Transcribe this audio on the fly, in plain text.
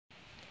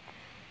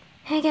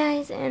Hey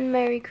guys, and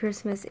Merry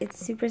Christmas.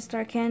 It's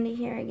Superstar Candy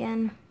here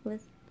again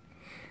with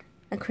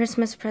a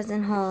Christmas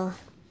present haul.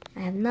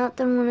 I have not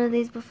done one of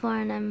these before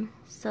and I'm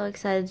so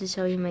excited to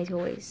show you my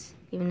toys,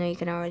 even though you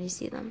can already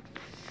see them.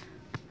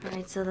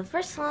 Alright, so the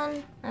first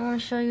one I want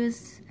to show you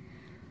is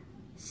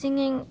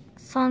Singing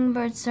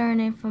Songbird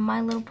Serenade from My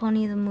Little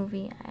Pony the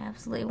movie. I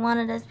absolutely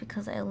wanted this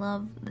because I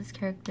love this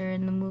character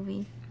in the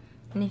movie.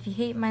 And if you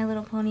hate My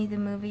Little Pony the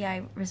movie,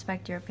 I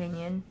respect your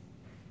opinion.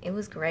 It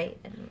was great,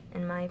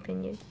 in my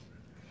opinion.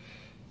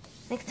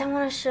 Next I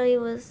want to show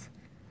you is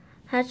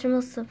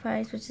Hatchimals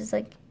Surprise, which is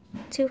like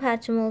 2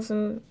 Hatchimals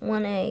and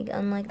 1 egg,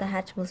 unlike the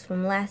Hatchimals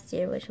from last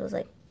year, which was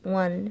like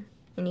 1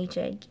 in each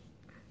egg.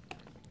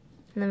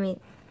 Let me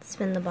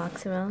spin the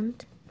box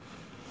around.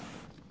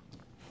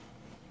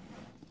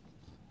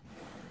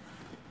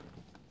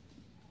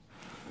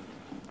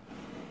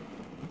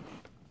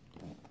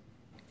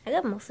 I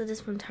got most of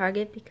this from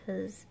Target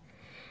because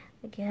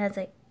like it has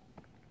like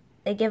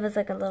they give us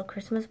like a little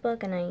Christmas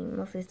book, and I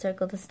mostly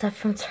circle the stuff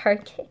from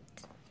Target.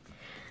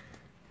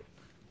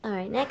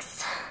 Alright,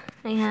 next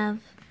I have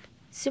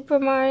Super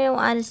Mario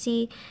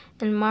Odyssey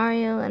and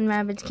Mario and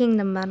Rabbids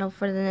Kingdom Battle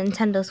for the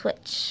Nintendo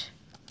Switch.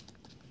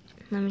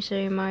 Let me show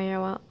you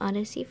Mario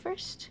Odyssey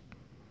first.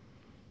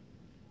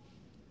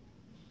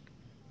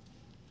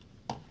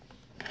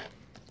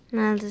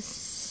 Now the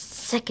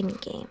second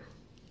game.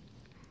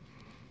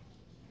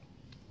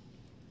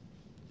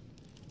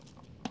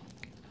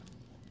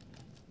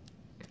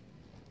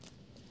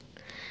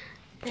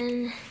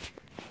 And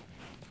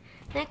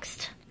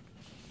next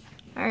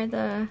are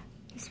the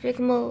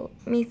Despicable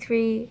Me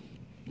 3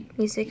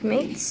 music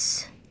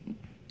mates.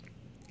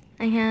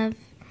 I have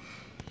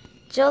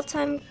Jail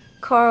Time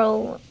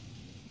Carl,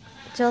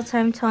 Jail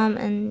Time Tom,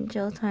 and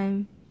Jail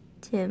Time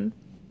Tim.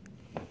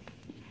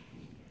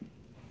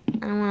 I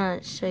don't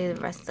want to show you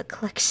the rest of the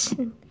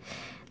collection.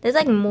 There's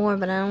like more,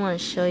 but I don't want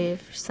to show you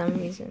for some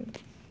reason.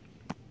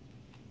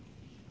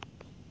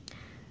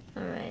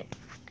 Alright,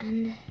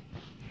 and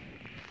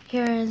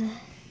here are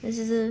this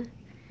is a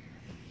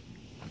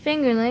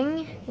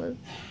fingerling with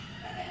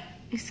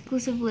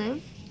exclusive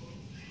live.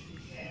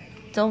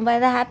 Don't buy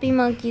the happy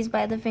monkeys,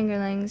 buy the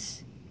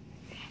fingerlings.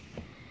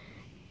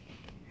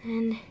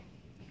 And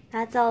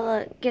that's all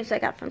the gifts I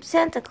got from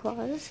Santa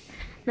Claus.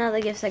 Now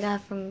the gifts I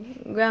got from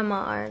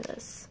Grandma are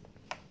this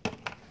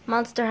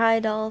Monster High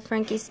doll,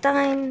 Frankie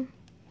Stein.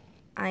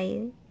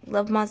 I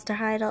love Monster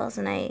High dolls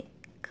and I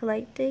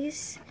collect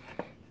these.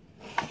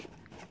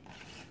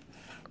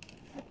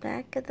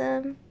 Back of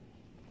them.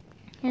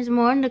 There's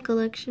more in the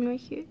collection right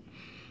here.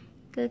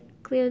 Got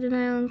Cleo,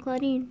 Denial, and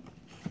Claudine.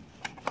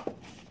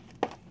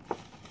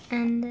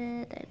 And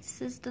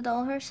this is the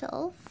doll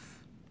herself.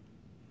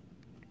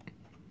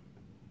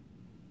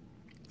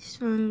 She's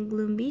from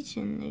Gloom Beach,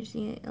 and there's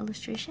the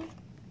illustration.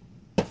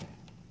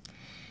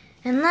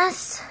 And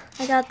last,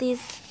 I got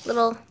these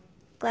little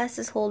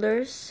glasses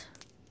holders.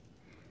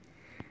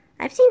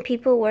 I've seen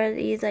people wear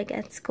these like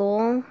at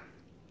school.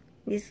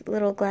 These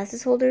little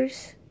glasses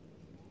holders.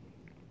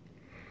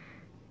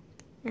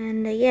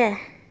 And yeah.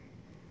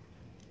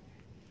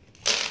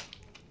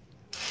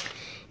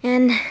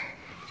 And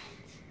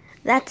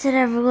that's it,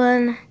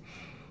 everyone.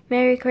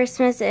 Merry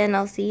Christmas, and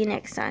I'll see you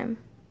next time.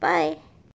 Bye.